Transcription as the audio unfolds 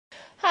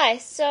Hi,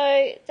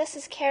 so this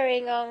is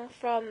carrying on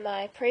from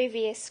my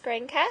previous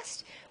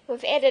screencast.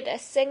 We've added a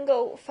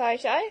single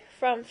photo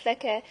from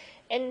Flickr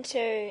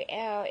into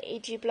our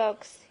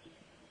EduBlogs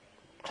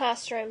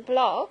classroom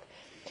blog.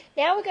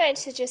 Now we're going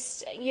to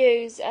just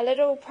use a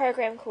little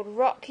program called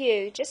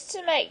RockU just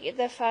to make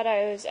the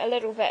photos a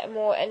little bit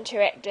more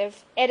interactive,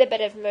 add a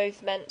bit of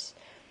movement,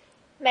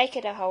 make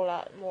it a whole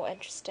lot more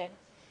interesting.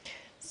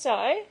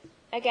 So,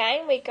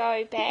 again, we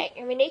go back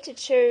and we need to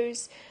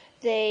choose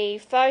the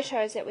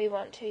photos that we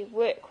want to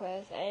work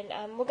with,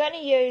 and we're going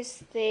to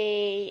use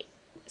the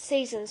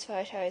seasons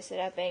photos that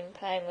I've been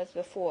playing with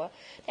before.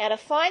 Now to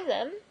find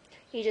them,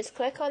 you just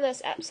click on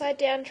this upside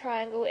down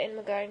triangle and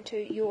we're going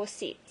to Your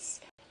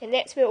Sets, and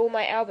that's where all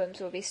my albums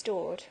will be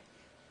stored.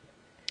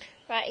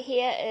 Right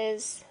here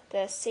is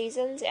the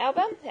seasons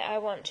album that I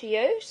want to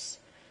use,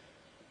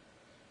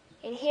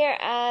 and here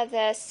are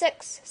the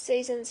 6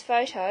 seasons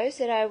photos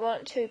that I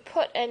want to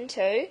put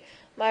into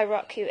my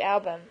RockU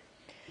album.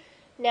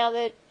 Now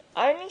the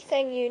only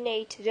thing you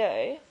need to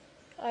do,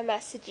 I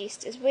must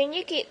suggest, is when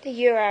you get the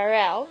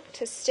URL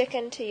to stick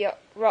into your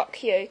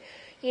RockU,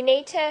 you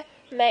need to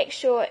make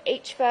sure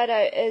each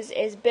photo is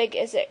as big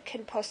as it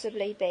can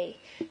possibly be.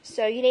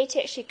 So you need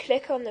to actually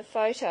click on the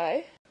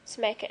photo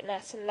to make it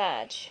nice and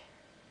large.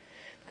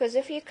 Because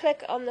if you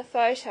click on the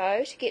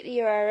photo to get the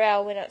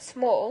URL when it's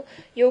small,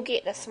 you'll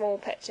get the small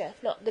picture,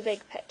 not the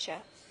big picture.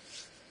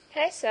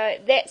 Okay, so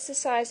that's the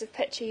size of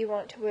picture you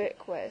want to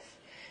work with.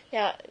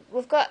 Now,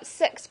 we've got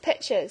 6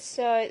 pictures,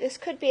 so this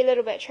could be a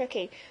little bit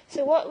tricky.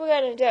 So what we're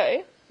going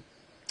to do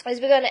is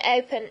we're going to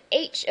open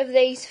each of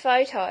these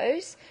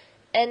photos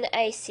in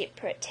a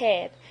separate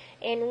tab.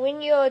 And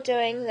when you're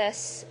doing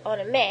this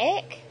on a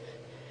Mac,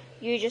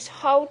 you just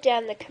hold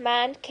down the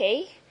Command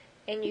key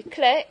and you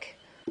click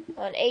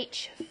on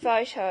each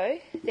photo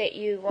that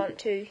you want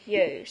to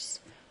use.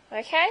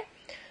 Okay?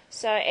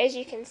 So as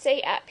you can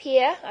see up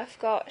here, I've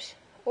got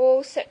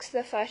all 6 of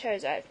the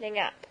photos opening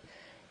up.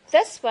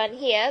 This one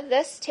here,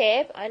 this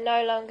tab, I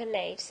no longer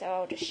need, so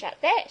I'll just shut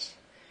that.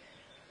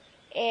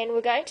 And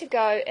we're going to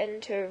go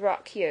into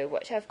RockU,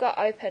 which I've got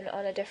open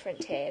on a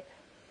different tab.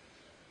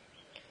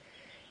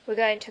 We're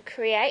going to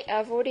create,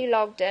 I've already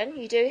logged in.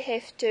 You do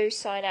have to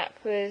sign up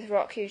with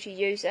RockU to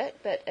use it,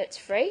 but it's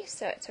free,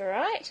 so it's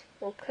alright.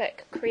 We'll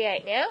click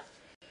Create now.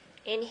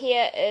 And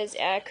here is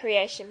our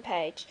creation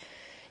page.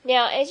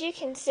 Now, as you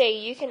can see,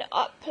 you can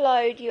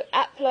upload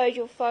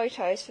your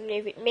photos from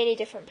many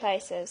different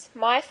places.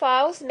 My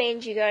Files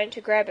means you're going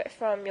to grab it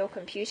from your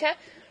computer,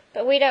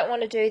 but we don't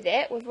want to do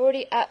that. We've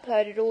already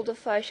uploaded all the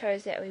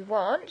photos that we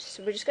want,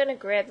 so we're just going to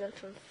grab them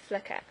from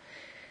Flickr.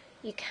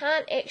 You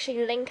can't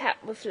actually link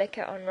up with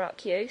Flickr on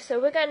RockU,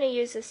 so we're going to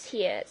use this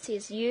here. It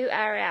says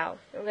URL.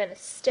 We're going to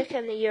stick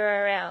in the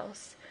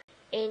URLs.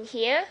 And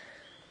here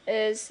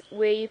is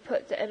where you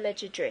put the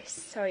image address.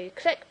 So you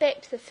click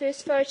back to the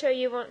first photo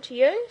you want to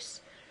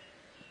use,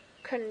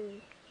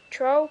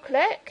 control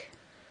click,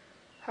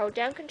 hold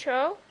down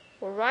control,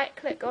 or right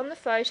click on the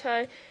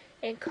photo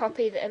and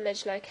copy the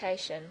image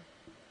location.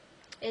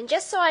 And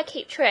just so I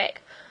keep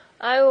track,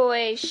 I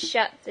always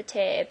shut the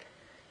tab,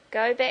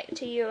 go back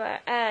to your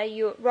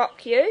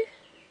RockU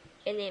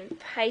and then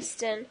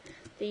paste in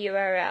the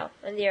URL,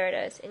 and there it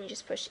is, and you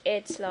just push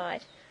add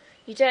slide.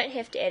 You don't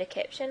have to add a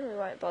caption, we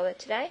won't bother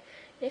today.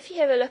 If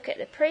you have a look at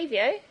the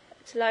preview,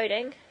 it's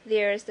loading,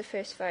 there is the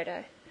first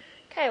photo.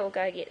 Okay, we'll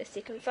go get the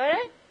second photo.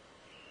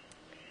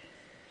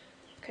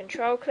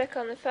 Control click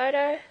on the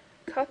photo,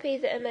 copy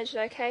the image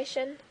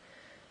location,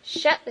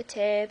 shut the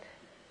tab,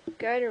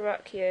 go to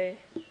RockU,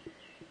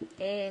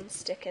 and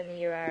stick in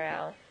the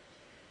URL.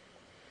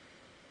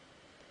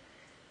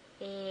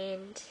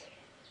 And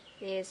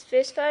there's the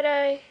first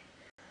photo,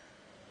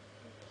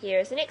 here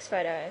is the next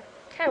photo.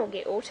 Okay, we'll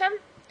get autumn,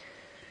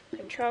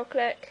 control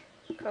click,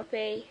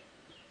 copy,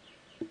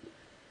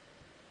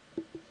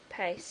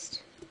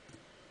 paste,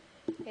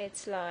 add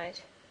slide,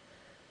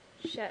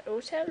 shut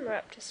autumn, we're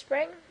up to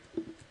spring,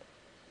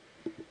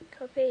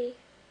 copy,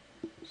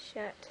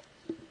 shut,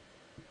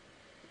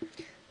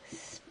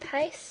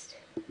 paste,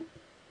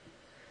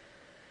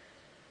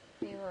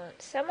 we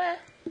want summer,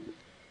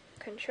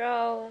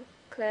 control,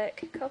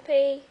 click,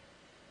 copy,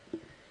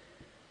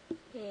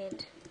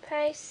 and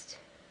paste,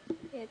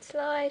 add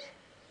slide,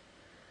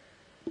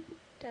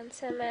 done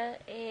summer,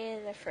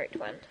 and the fruit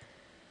one,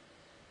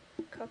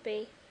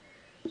 copy,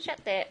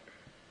 shut that,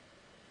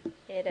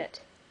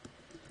 edit,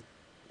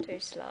 do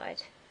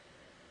slide.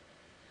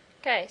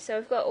 Okay, so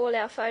we've got all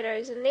our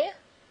photos in there,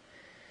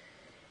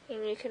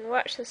 and you can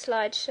watch the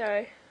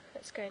slideshow.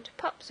 It's going to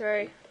pop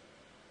through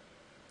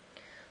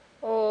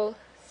all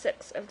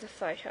 6 of the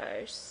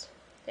photos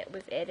that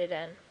we've added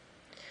in.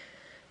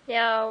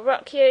 Now,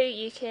 RockU,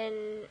 you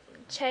can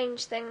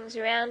change things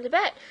around a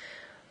bit.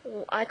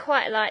 I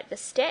quite like the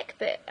stack,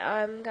 but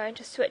I'm going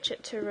to switch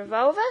it to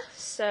revolver,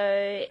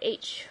 so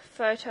each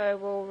photo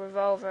will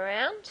revolve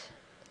around.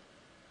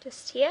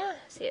 Just here,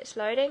 see it's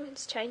loading,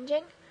 it's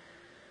changing.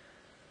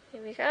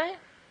 Here we go.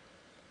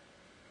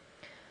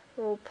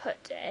 We'll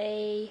put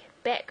a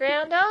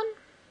background on,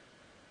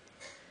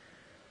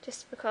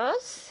 just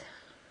because.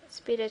 It's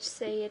better to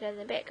see it in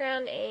the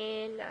background,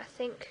 and I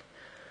think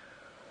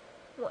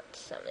what's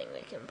something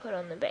we can put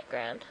on the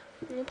background?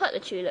 We'll put the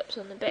tulips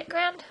on the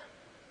background.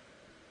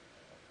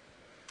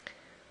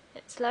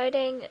 It's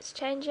loading, it's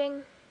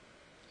changing.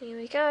 Here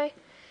we go.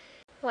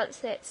 Once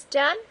that's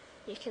done,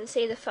 you can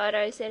see the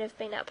photos that have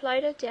been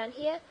uploaded down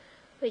here.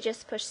 We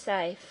just push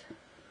save.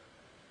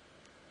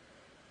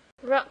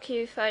 Rock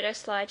You photo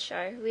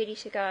slideshow, ready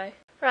to go.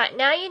 Right,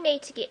 now you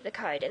need to get the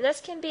code, and this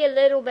can be a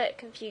little bit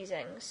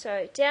confusing.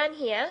 So down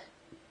here,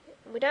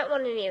 we don't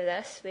want any of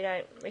this, we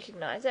don't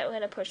recognise it. We're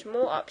going to push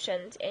more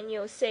options, and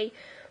you'll see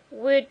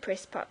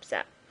WordPress pops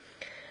up.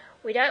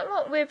 We don't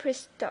want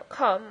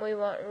WordPress.com, we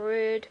want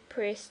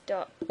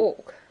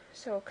WordPress.org.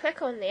 So we'll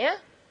click on there.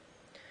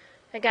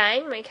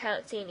 Again, we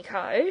can't see any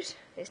code,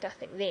 there's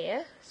nothing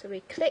there. So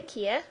we click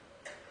here,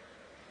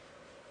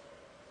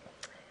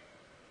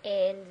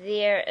 and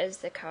there is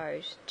the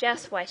code,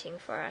 just waiting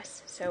for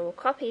us. So we'll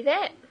copy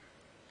that.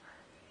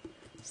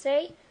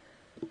 See?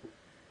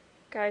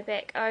 Go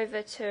back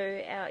over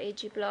to our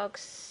EduBlogs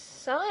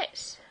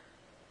site,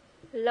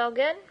 log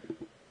in,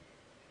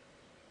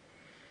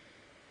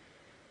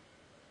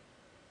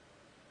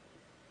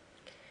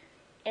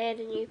 add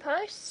a new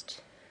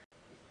post,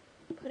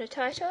 put a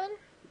title in,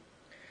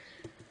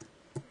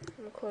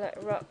 we'll call it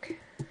Rock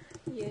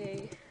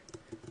You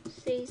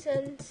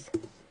Seasons.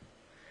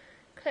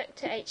 Click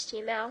to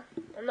HTML.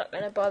 I'm not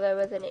going to bother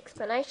with an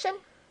explanation.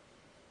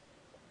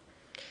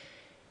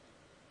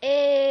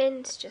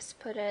 And just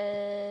put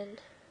in,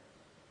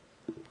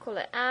 call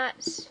it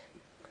art,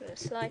 call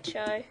it a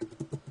slideshow,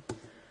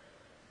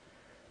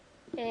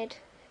 add,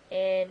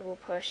 and we'll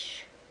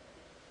push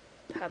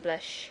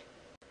publish.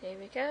 There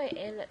we go,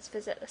 and let's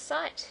visit the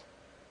site.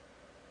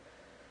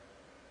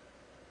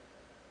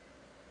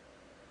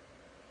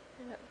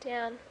 Look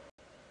down,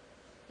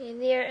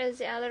 and there is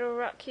our little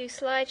Rock You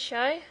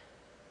slideshow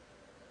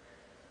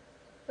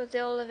with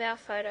all of our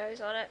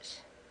photos on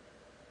it.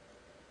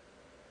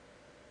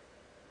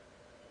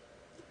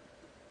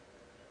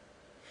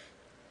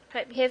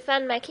 Hope you have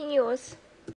fun making yours.